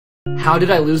How did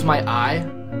I lose my eye?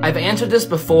 I've answered this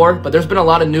before, but there's been a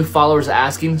lot of new followers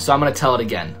asking, so I'm gonna tell it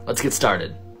again. Let's get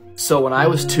started. So when I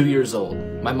was 2 years old,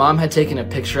 my mom had taken a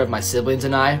picture of my siblings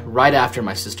and I right after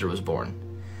my sister was born.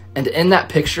 And in that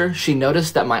picture, she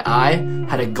noticed that my eye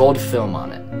had a gold film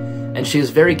on it, and she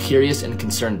was very curious and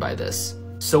concerned by this.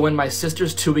 So when my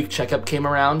sister's 2-week checkup came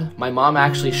around, my mom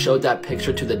actually showed that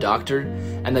picture to the doctor,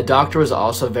 and the doctor was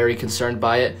also very concerned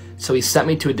by it, so he sent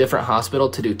me to a different hospital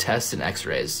to do tests and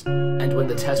x-rays. And when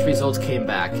the test results came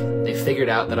back, they figured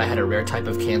out that I had a rare type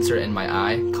of cancer in my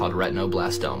eye called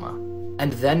retinoblastoma.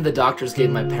 And then the doctors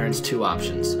gave my parents 2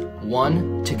 options.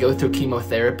 One, to go through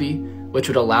chemotherapy, which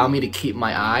would allow me to keep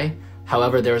my eye.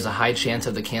 However, there was a high chance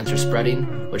of the cancer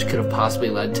spreading, which could have possibly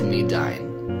led to me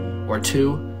dying. Or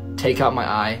 2, take out my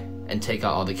eye and take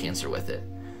out all the cancer with it.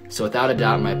 So without a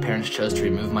doubt, my parents chose to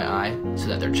remove my eye so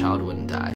that their child wouldn't die.